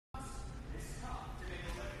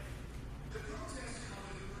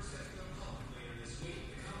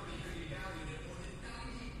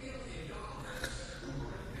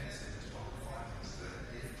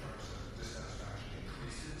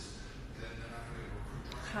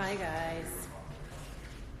Hi guys.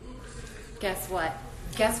 Guess what?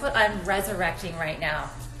 Guess what I'm resurrecting right now?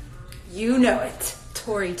 You know it.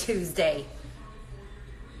 Torrie Tuesday.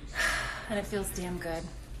 And it feels damn good.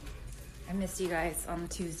 I missed you guys on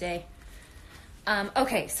Tuesday.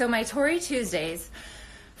 Okay, so my Torrie Tuesdays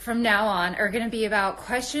from now on are going to be about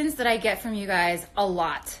questions that I get from you guys a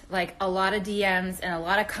lot. Like a lot of DMs and a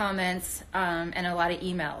lot of comments and a lot of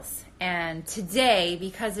emails. And today,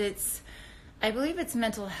 because I believe it's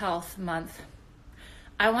Mental Health Month,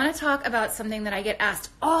 I want to talk about something that I get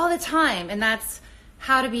asked all the time, and that's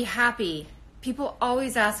how to be happy. People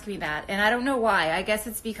always ask me that, and I don't know why. I guess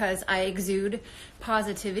it's because I exude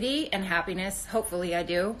positivity and happiness. Hopefully I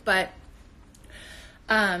do, but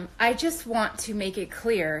I just want to make it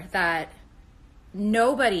clear that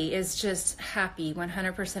nobody is just happy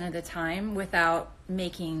 100% of the time without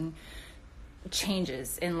making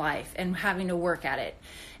changes in life and having to work at it.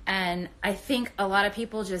 And I think a lot of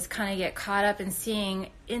people just kind of get caught up in seeing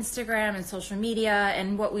Instagram and social media,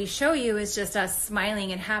 and what we show you is just us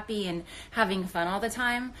smiling and happy and having fun all the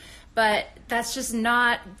time. But that's just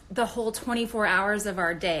not the whole 24 hours of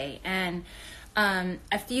our day. And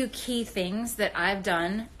a few key things that I've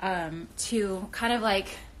done to kind of like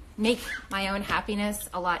make my own happiness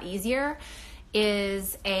a lot easier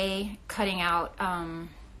is cutting out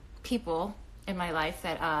people in my life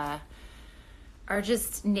that are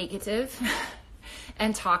just negative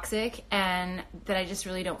and toxic and that I just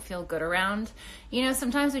really don't feel good around. You know,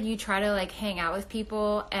 sometimes when you try to like hang out with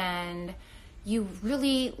people and you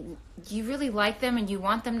really like them and you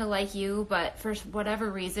want them to like you, but for whatever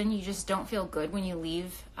reason you just don't feel good when you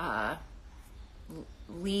leave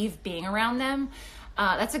being around them,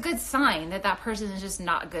 that's a good sign that that person is just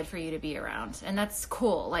not good for you to be around. And that's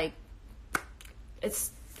cool. Like,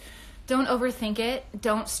 don't overthink it.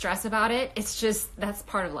 Don't stress about it. It's just, that's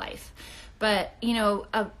part of life. But, you know,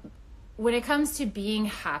 when it comes to being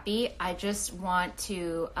happy, I just want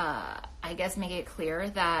to, I guess, make it clear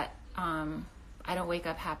that I don't wake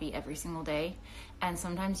up happy every single day. And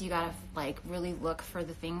sometimes you gotta like really look for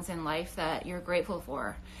the things in life that you're grateful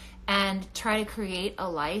for and try to create a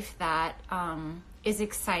life that is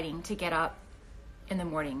exciting to get up in the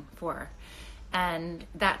morning for. And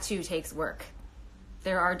that too takes work.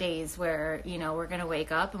 There are days where, you know, we're going to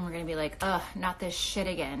wake up and we're going to be like, ugh, not this shit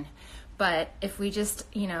again. But if we just,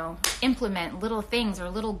 you know, implement little things or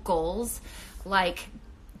little goals like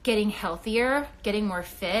getting healthier, getting more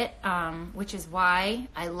fit, which is why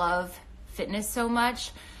I love fitness so much.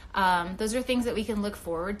 Those are things that we can look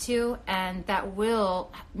forward to and that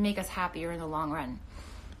will make us happier in the long run.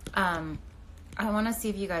 I want to see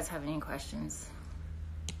if you guys have any questions.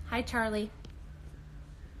 Hi, Charlie.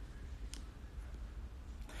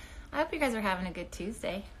 I hope you guys are having a good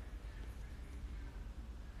Tuesday.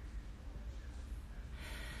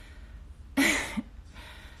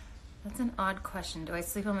 That's an odd question. Do I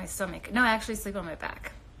sleep on my stomach? No, I actually sleep on my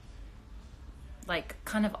back. Like,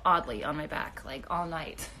 kind of oddly on my back, like all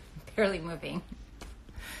night, barely moving.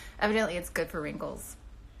 Evidently, it's good for wrinkles.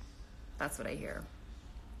 That's what I hear.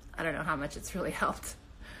 I don't know how much it's really helped.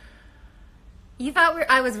 You thought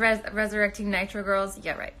I was resurrecting Nitro Girls?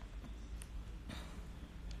 Yeah, right.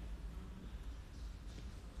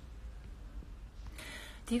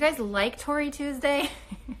 Do you guys like Torrie Tuesday?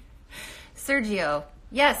 Sergio.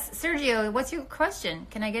 Yes, Sergio, what's your question?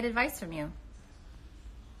 Can I get advice from you?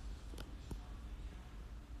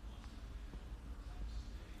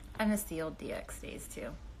 I miss the old DX days too.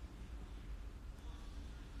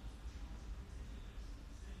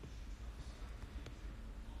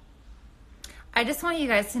 I just want you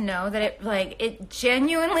guys to know that it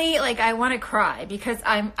genuinely, like, I want to cry because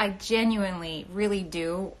I genuinely really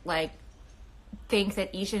do, like, think that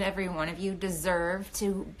each and every one of you deserve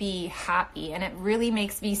to be happy. And it really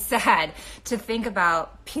makes me sad to think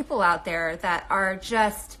about people out there that are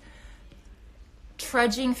just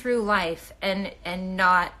trudging through life and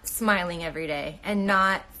not smiling every day and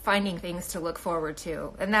not finding things to look forward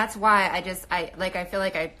to. And that's why I feel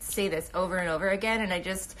like I say this over and over again, and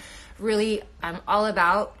I'm all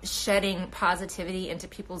about shedding positivity into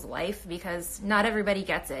people's life because not everybody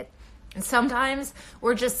gets it. And sometimes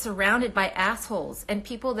we're just surrounded by assholes and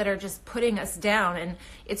people that are just putting us down. And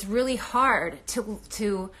it's really hard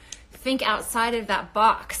to think outside of that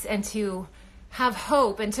box and to have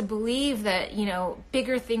hope and to believe that, you know,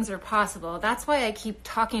 bigger things are possible. That's why I keep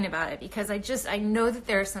talking about it, because I know that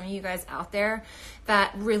there are some of you guys out there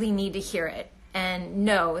that really need to hear it and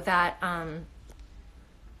know that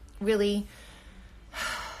really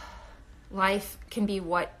life can be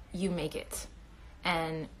what you make it.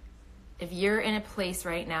 And if you're in a place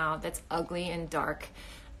right now that's ugly and dark,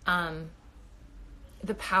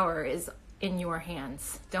 the power is in your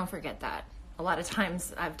hands. Don't forget that. A lot of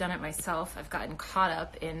times I've done it myself. I've gotten caught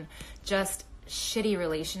up in just shitty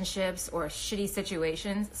relationships or shitty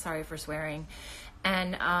situations. Sorry for swearing.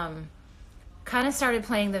 And kind of started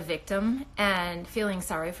playing the victim and feeling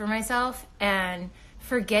sorry for myself and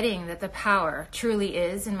forgetting that the power truly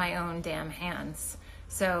is in my own damn hands.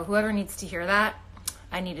 So whoever needs to hear that,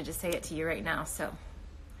 I needed to say it to you right now. So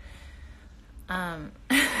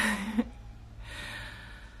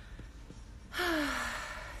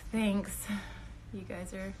thanks. You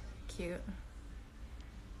guys are cute.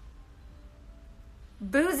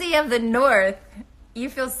 Boozy of the North. You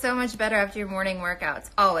feel so much better after your morning workouts.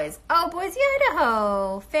 Always. Oh, Boise,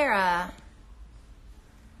 Idaho. Farah.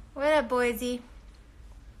 What up, Boise?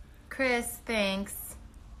 Chris, thanks.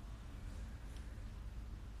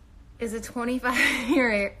 Is a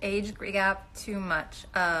 25-year age gap too much?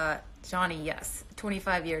 Johnny, yes.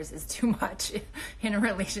 25 years is too much in a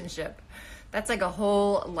relationship. That's like a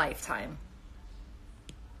whole lifetime.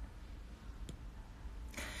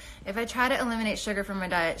 If I try to eliminate sugar from my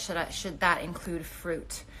diet, should that include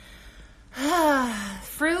fruit?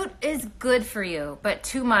 Fruit is good for you, but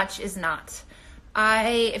too much is not.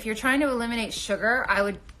 If you're trying to eliminate sugar, I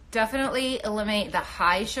would definitely eliminate the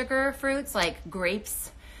high sugar fruits like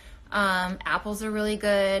grapes. Apples are really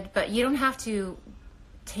good, but you don't have to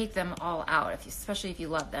take them all out, especially if you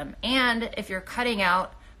love them. And if you're cutting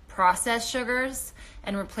out processed sugars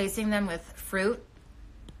and replacing them with fruit,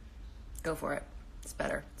 go for it. It's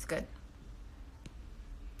better. It's good.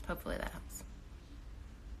 Hopefully that helps.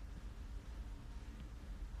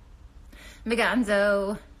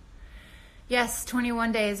 Meganzo. Yes,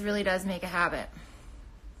 21 days really does make a habit.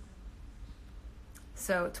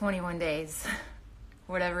 So 21 days.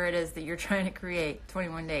 Whatever it is that you're trying to create,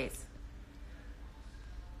 21 days.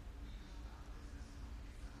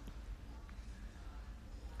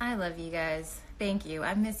 I love you guys. Thank you.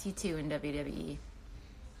 I miss you too in WWE.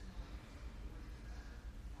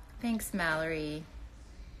 Thanks, Mallory.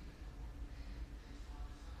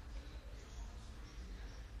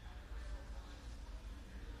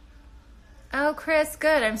 Oh, Chris,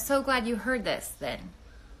 good. I'm so glad you heard this then.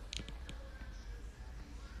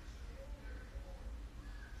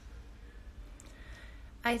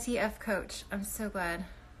 ITF coach. I'm so glad.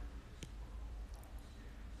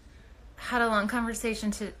 Had a long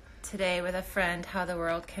conversation today with a friend how the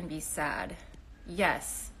world can be sad.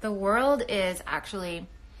 Yes, the world is actually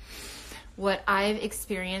what I've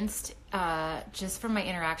experienced just from my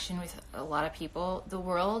interaction with a lot of people. The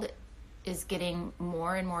world is getting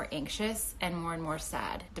more and more anxious and more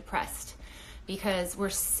sad, depressed,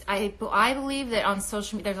 because I believe that on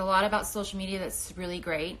social media, there's a lot about social media that's really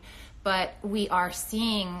great, but we are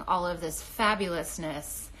seeing all of this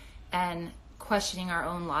fabulousness and questioning our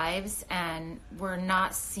own lives, and we're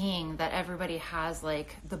not seeing that everybody has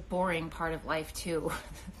like the boring part of life too.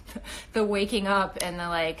 The waking up and the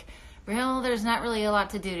like, well, there's not really a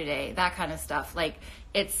lot to do today, that kind of stuff. Like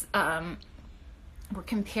it's we're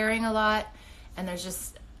comparing a lot, and there's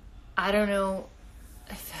just, I don't know,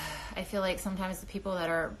 I feel like sometimes the people that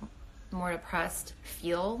are more depressed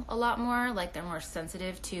feel a lot more, like they're more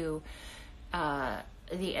sensitive to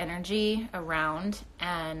the energy around,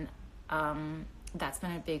 and that's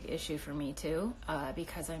been a big issue for me too,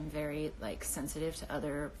 because I'm very like sensitive to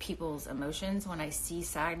other people's emotions. When I see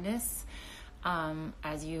sadness,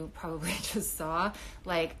 as you probably just saw,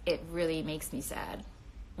 like it really makes me sad.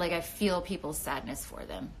 Like I feel people's sadness for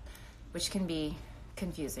them, which can be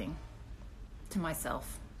confusing to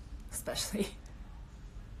myself, especially.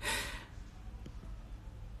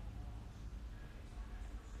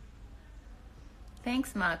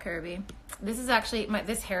 Thanks, Ma Kirby. This is actually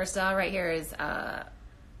this hairstyle right here is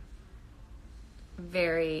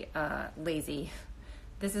very lazy.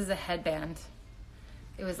 This is a headband.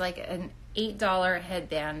 It was like an $8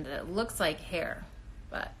 headband. It looks like hair,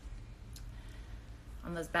 but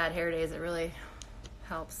on those bad hair days, it really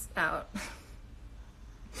helps out.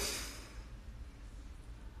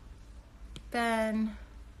 Ben.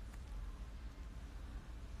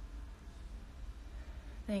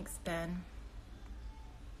 Thanks, Ben.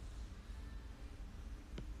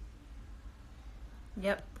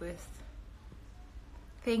 Yep,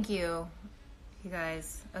 thank you, you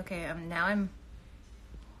guys. Okay,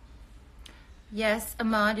 yes,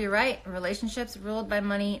 Ahmad, you're right. Relationships ruled by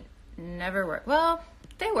money never work. Well,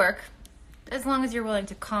 they work, as long as you're willing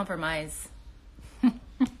to compromise.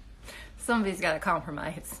 Somebody's got to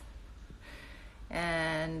compromise.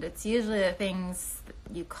 And it's usually the things that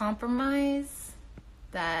you compromise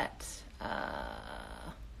that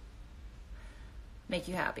make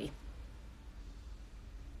you happy.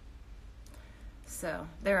 So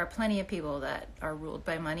there are plenty of people that are ruled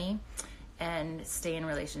by money and stay in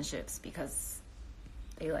relationships because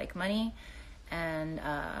they like money, and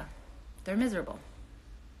they're miserable.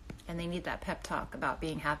 And they need that pep talk about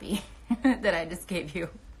being happy that I just gave you.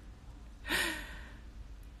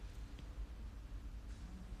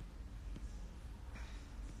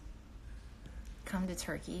 Come to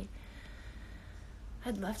Turkey.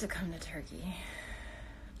 I'd love to come to Turkey.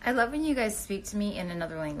 I love when you guys speak to me in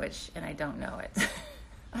another language and I don't know it.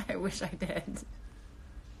 I wish I did.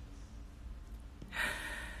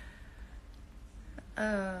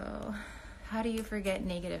 Oh, how do you forget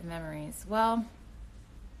negative memories? Well,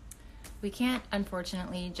 we can't,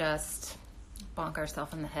 unfortunately, just bonk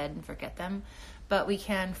ourselves in the head and forget them, but we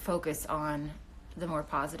can focus on the more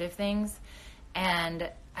positive things. And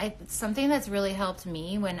something that's really helped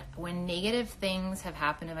me when negative things have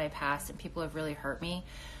happened in my past and people have really hurt me,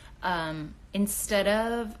 instead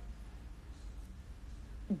of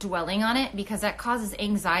dwelling on it, because that causes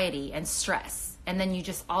anxiety and stress, and then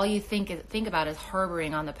all you think about is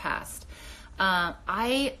harboring on the past.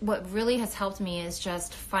 What really has helped me is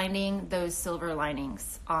just finding those silver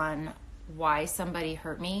linings on why somebody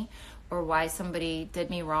hurt me or why somebody did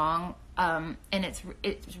me wrong. And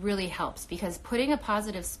it really helps, because putting a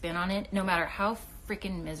positive spin on it, no matter how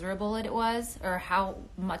freaking miserable it was or how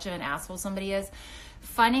much of an asshole somebody is,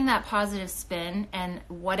 finding that positive spin and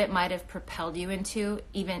what it might have propelled you into,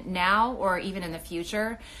 even now or even in the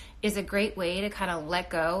future, is a great way to kind of let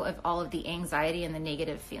go of all of the anxiety and the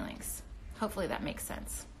negative feelings. Hopefully that makes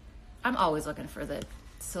sense. I'm always looking for the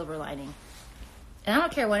silver lining. And I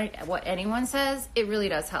don't care what anyone says, it really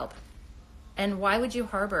does help. And why would you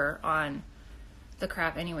harbor on the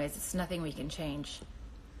crap anyways? It's nothing we can change.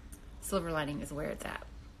 Silver lining is where it's at.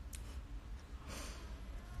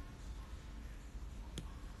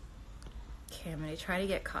 Okay, I'm going to try to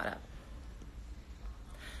get caught up.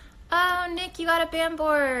 Oh, Nick, you got a band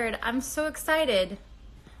board. I'm so excited.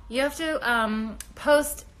 You have to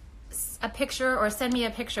post a picture or send me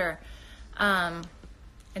a picture and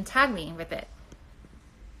tag me with it.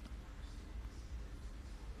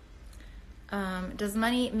 Does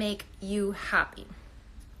money make you happy?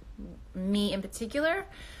 Me in particular?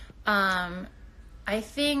 I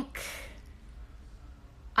think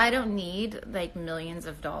I don't need like millions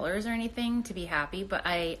of dollars or anything to be happy, but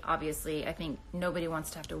I think nobody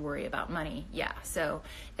wants to have to worry about money. Yeah. So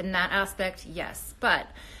in that aspect, yes. But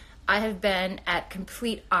I have been at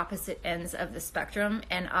complete opposite ends of the spectrum,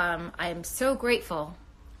 and I'm so grateful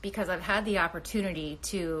because I've had the opportunity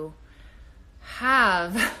to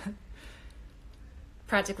have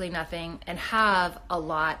practically nothing and have a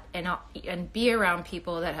lot, and be around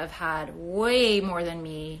people that have had way more than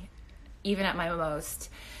me, even at my most.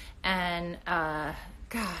 And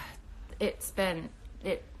God,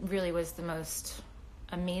 it really was the most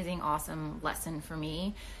amazing, awesome lesson for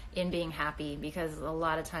me in being happy, because a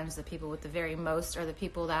lot of times the people with the very most are the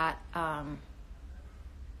people that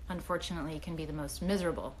unfortunately can be the most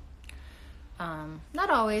miserable. Not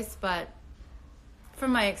always, but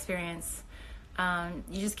from my experience,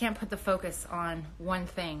 you just can't put the focus on one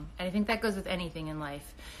thing. And I think that goes with anything in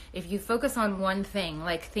life. If you focus on one thing,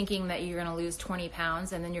 like thinking that you're going to lose 20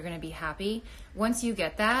 pounds and then you're going to be happy, once you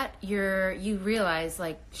get that, you realize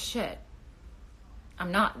like, shit,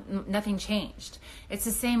 nothing changed. It's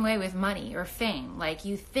the same way with money or fame. Like,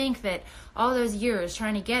 you think that all those years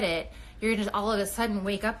trying to get it, you're going to all of a sudden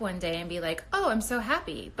wake up one day and be like, oh, I'm so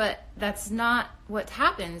happy. But that's not what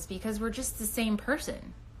happens, because we're just the same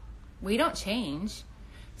person. We don't change.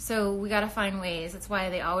 So we got to find ways. That's why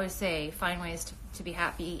they always say, find ways to be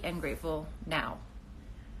happy and grateful now.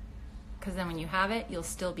 Because then when you have it, you'll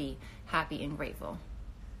still be happy and grateful.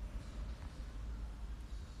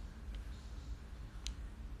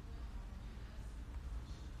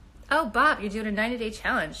 Oh, Bob, you're doing a 90-day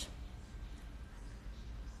challenge.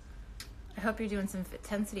 I hope you're doing some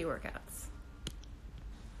intensity workouts.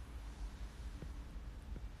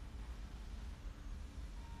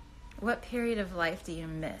 What period of life do you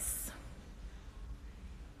miss?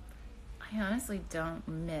 I honestly don't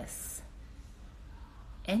miss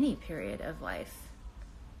any period of life.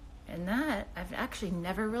 And that, I've actually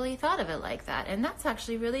never really thought of it like that. And that's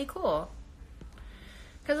actually really cool.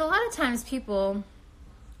 Because a lot of times people,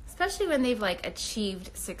 especially when they've like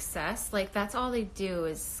achieved success, like that's all they do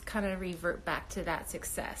is kind of revert back to that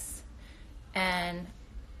success. And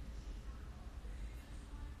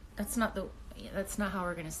that's not how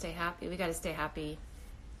we're going to stay happy. We got to stay happy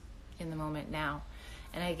in the moment now.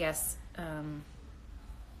 And I guess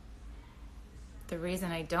the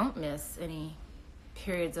reason I don't miss any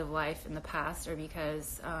periods of life in the past are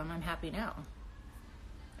because I'm happy now.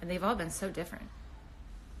 And they've all been so different.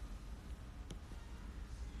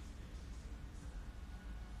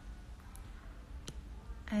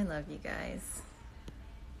 I love you guys.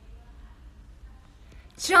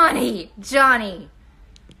 Johnny,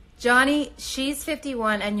 she's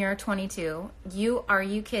 51 and you're 22. Are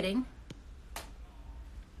you kidding?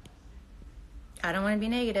 I don't want to be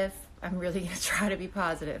negative. I'm really going to try to be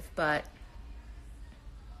positive, but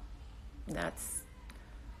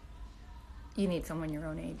you need someone your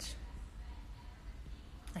own age.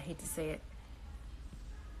 I hate to say it.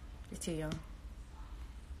 You're too young.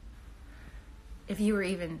 If you were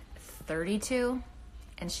even 32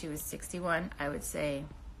 and she was 61, I would say,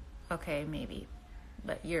 okay, maybe.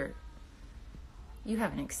 But you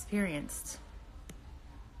haven't experienced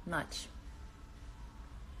much.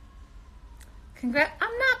 I'm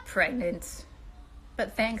not pregnant,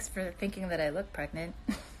 but thanks for thinking that I look pregnant.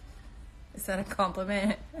 Is that a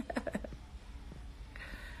compliment?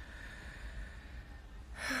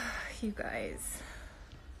 You guys.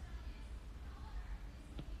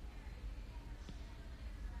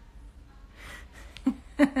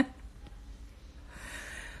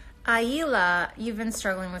 Aila, you've been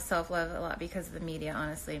struggling with self-love a lot because of the media,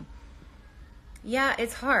 honestly. Yeah,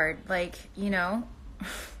 it's hard. Like,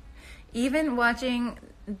 even watching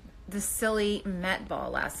the silly Met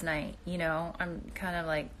Ball last night, I'm kind of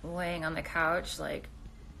like laying on the couch, like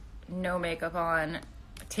no makeup on,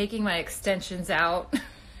 taking my extensions out.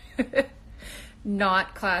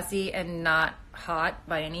 Not classy and not hot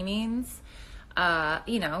by any means.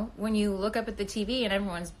 When you look up at the TV and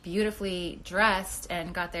everyone's beautifully dressed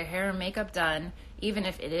and got their hair and makeup done, even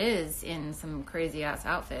if it is in some crazy ass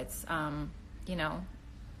outfits, you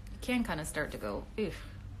can kind of start to go, ew,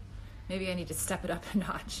 maybe I need to step it up a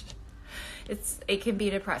notch. It can be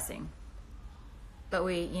depressing, but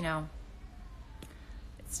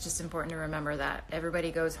it's just important to remember that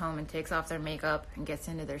everybody goes home and takes off their makeup and gets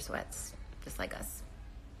into their sweats, just like us.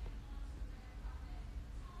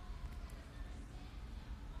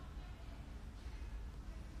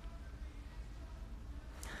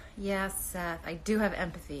 Yes, Seth, I do have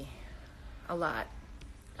empathy. A lot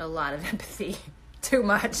of empathy. Too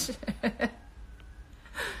much.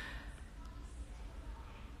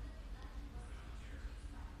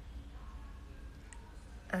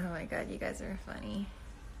 Oh my God, you guys are funny.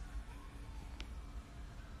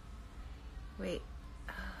 Wait.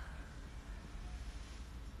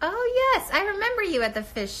 Oh yes, I remember you at the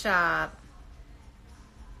fish shop.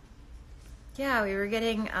 Yeah, we were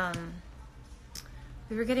getting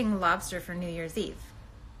lobster for New Year's Eve.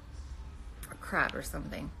 Or crab or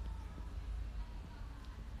something.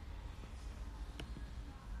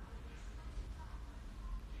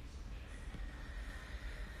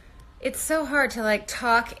 It's so hard to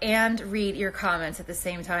talk and read your comments at the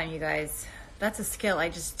same time, you guys. That's a skill I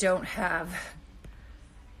just don't have.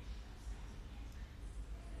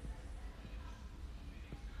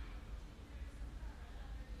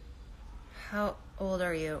 How old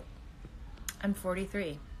are you? I'm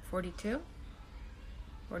 43. 42?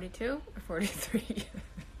 42 or 43?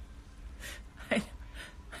 I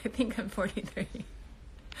think I'm 43.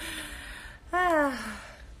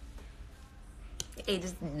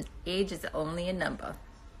 Age is only a number.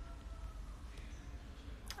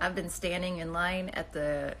 I've been standing in line at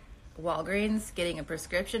the Walgreens getting a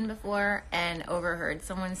prescription before and overheard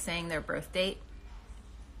someone saying their birth date.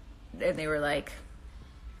 And they were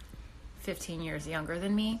 15 years younger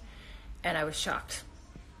than me. And I was shocked.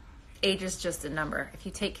 Age is just a number. If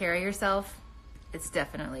you take care of yourself, it's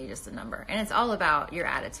definitely just a number. And it's all about your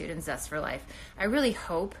attitude and zest for life. I really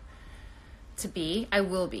hope I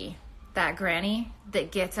will be that granny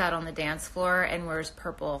that gets out on the dance floor and wears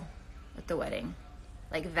purple at the wedding.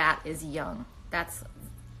 That is young. That's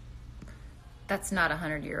not a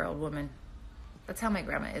 100-year-old woman. That's how my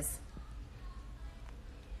grandma is.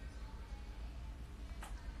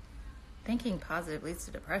 Thinking positive leads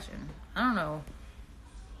to depression. I don't know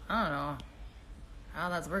how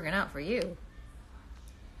that's working out for you.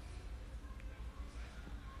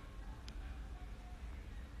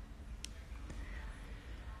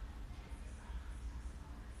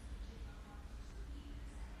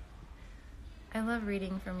 I love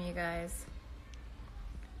reading from you guys.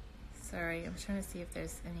 Sorry, I'm trying to see if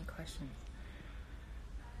there's any questions.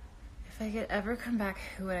 If I could ever come back,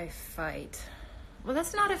 who would I fight? Well,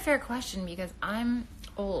 that's not a fair question because I'm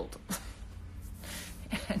old.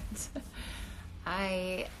 And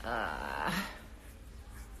I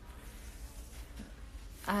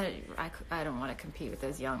don't want to compete with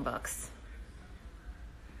those young bucks.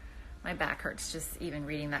 My back hurts just even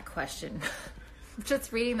reading that question.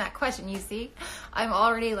 Just reading that question, you see? I'm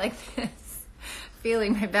already like this,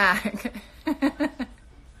 feeling my back.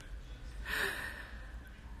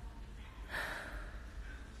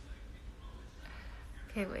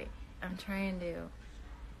 Okay, wait. trying to.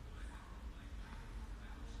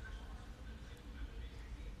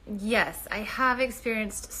 Yes, I have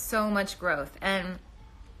experienced so much growth, and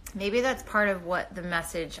maybe that's part of what the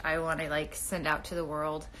message I want to like send out to the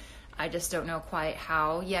world. I just don't know quite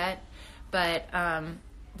how yet, but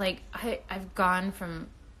like I've gone from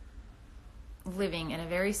living in a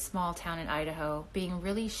very small town in Idaho, being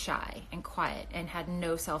really shy and quiet and had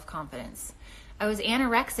no self-confidence. I was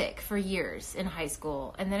anorexic for years in high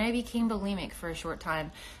school, and then I became bulimic for a short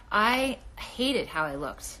time. I hated how I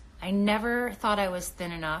looked. I never thought I was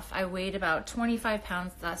thin enough. I weighed about 25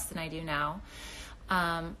 pounds less than I do now.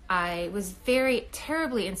 I was very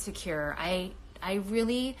terribly insecure. I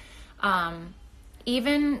really,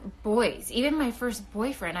 even boys, even my first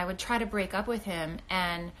boyfriend, I would try to break up with him,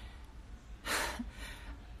 and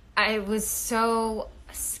I was so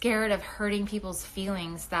scared of hurting people's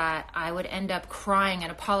feelings that I would end up crying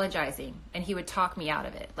and apologizing, and he would talk me out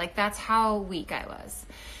of it. Like, that's how weak I was.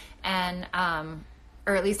 And,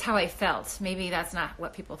 or at least how I felt. Maybe that's not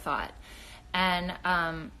what people thought.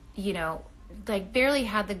 And, you know, like barely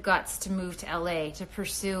had the guts to move to LA to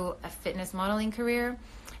pursue a fitness modeling career.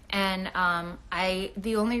 And,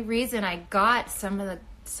 the only reason I got some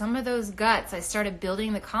of those guts, I started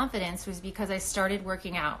building the confidence, was because I started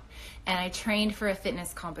working out and I trained for a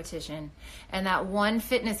fitness competition. And that one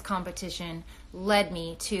fitness competition led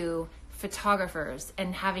me to photographers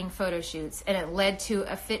and having photo shoots, and it led to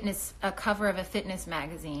a cover of a fitness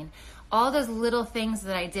magazine. All those little things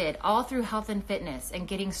that I did, all through health and fitness and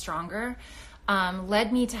getting stronger,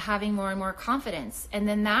 led me to having more and more confidence. And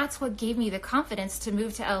then that's what gave me the confidence to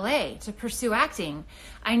move to LA to pursue acting.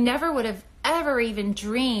 I never would have ever even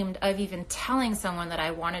dreamed of even telling someone that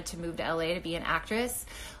I wanted to move to LA to be an actress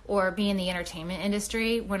or be in the entertainment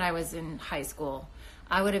industry when I was in high school.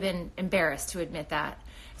 I would have been embarrassed to admit that.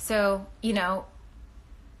 So, you know,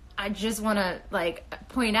 I just want to like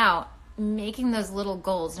point out, making those little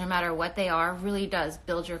goals, no matter what they are, really does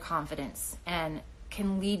build your confidence and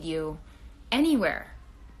can lead you anywhere.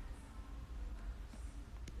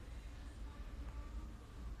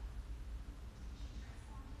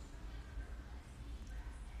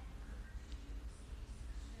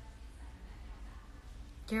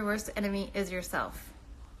 Your worst enemy is yourself.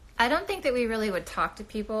 I don't think that we really would talk to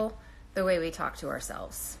people the way we talk to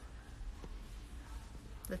ourselves.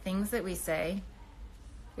 The things that we say,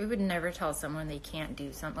 we would never tell someone they can't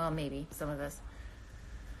do something. Well, maybe some of us.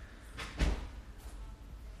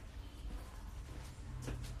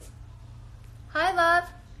 Hi, love.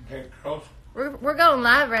 Take the girls? We're going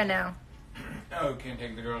live right now. Oh, can't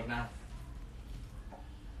take the girls now.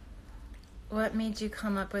 What made you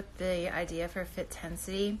come up with the idea for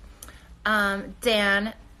Fit-Tensity?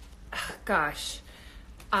 Dan, gosh,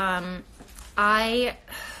 I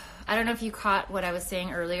don't know if you caught what I was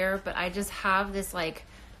saying earlier, but I just have this like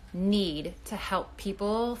need to help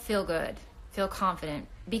people feel good, feel confident,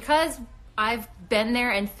 because I've been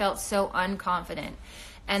there and felt so unconfident,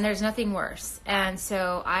 and there's nothing worse. And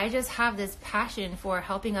so I just have this passion for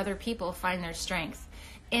helping other people find their strength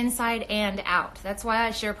inside and out. That's why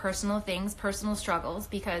I share personal things, personal struggles,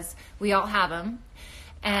 because we all have them.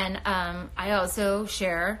 And I also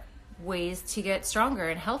share ways to get stronger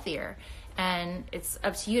and healthier. And it's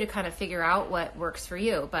up to you to kind of figure out what works for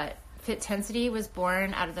you. But Fit-Tensity was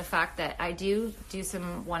born out of the fact that I do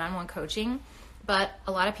some one-on-one coaching, but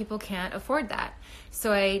a lot of people can't afford that.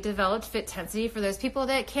 So I developed Fit-Tensity for those people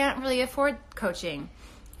that can't really afford coaching.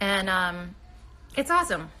 And it's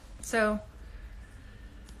awesome. So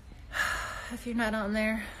if you're not on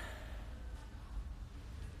there,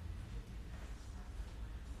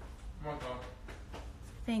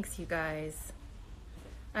 thanks, you guys.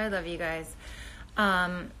 I love you guys.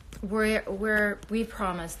 We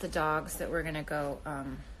promised the dogs that we're gonna go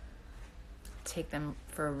take them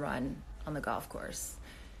for a run on the golf course.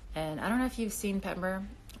 And I don't know if you've seen Pember,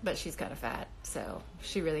 but she's kind of fat, so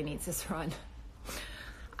she really needs this run.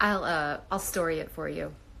 I'll story it for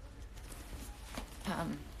you.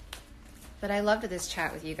 But I loved this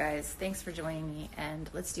chat with you guys. Thanks for joining me, and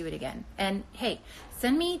let's do it again. And hey,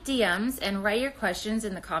 send me DMs and write your questions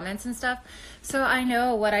in the comments and stuff so I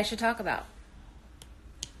know what I should talk about.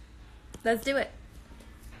 Let's do it.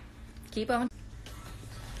 Keep on.